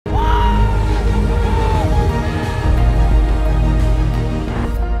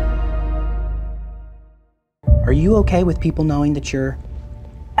Are you okay with people knowing that you're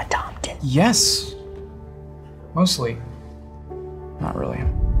adopted? Yes. Mostly. Not really.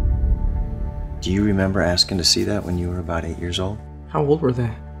 Do you remember asking to see that when you were about 8 years old? How old were they?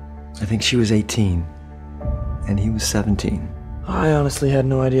 I think she was 18, and he was 17. I honestly had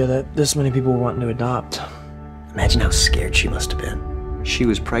no idea that this many people were wanting to adopt. Imagine how scared she must have been. She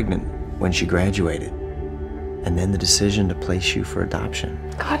was pregnant when she graduated, and then the decision to place you for adoption.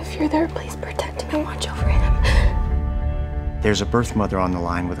 God, if you're there, please protect him and watch over him. There's a birth mother on the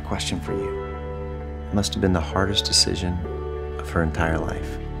line with a question for you. It must have been the hardest decision of her entire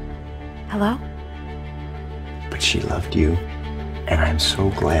life. Hello? But she loved you, and I'm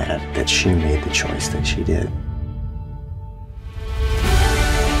so glad that she made the choice that she did.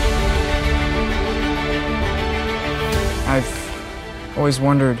 I've always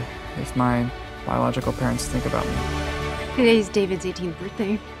wondered if my biological parents think about me. Today's David's 18th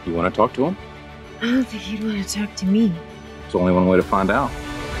birthday. You want to talk to him? I don't think he'd want to talk to me. There's only one way to find out.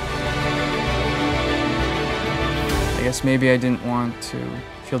 I guess maybe I didn't want to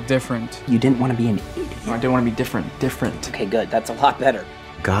feel different. You didn't want to be an idiot. I didn't want to be different. Okay, good. That's a lot better.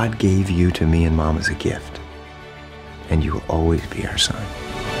 God gave you to me and Mom as a gift, and you will always be our son.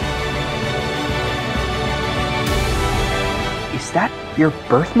 Is that your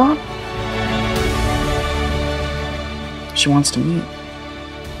birth mom? She wants to meet.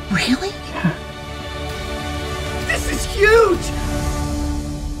 Really? Yeah. This is huge!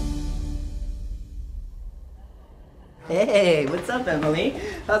 Hey, what's up, Emily?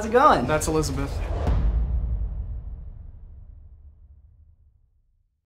 How's it going? That's Elizabeth.